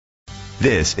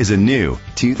This is a new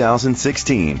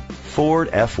 2016 Ford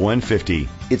F-150.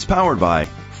 It's powered by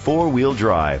four-wheel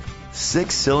drive,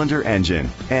 six-cylinder engine,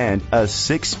 and a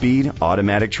six-speed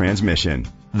automatic transmission.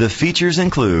 The features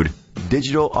include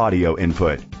digital audio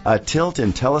input, a tilt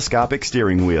and telescopic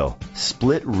steering wheel,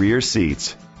 split rear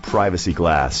seats, privacy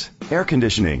glass, air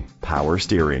conditioning, power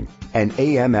steering, and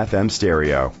AM/FM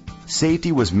stereo.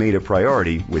 Safety was made a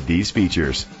priority with these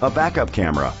features: a backup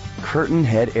camera, curtain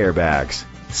head airbags,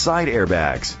 side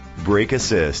airbags, brake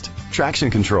assist,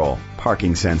 traction control,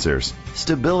 parking sensors,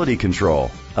 stability control,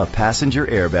 a passenger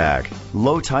airbag,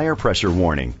 low tire pressure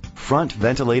warning, front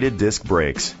ventilated disc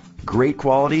brakes. Great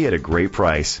quality at a great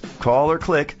price. Call or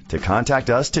click to contact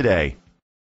us today.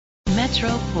 Metro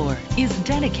Ford is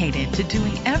dedicated to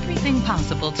doing everything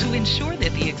possible to ensure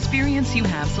that the experience you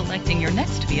have selecting your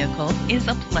next vehicle is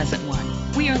a pleasant one.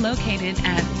 We are located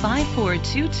at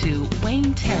 5422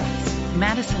 Wayne Terrace,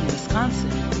 Madison, Wisconsin,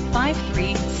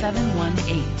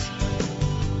 53718.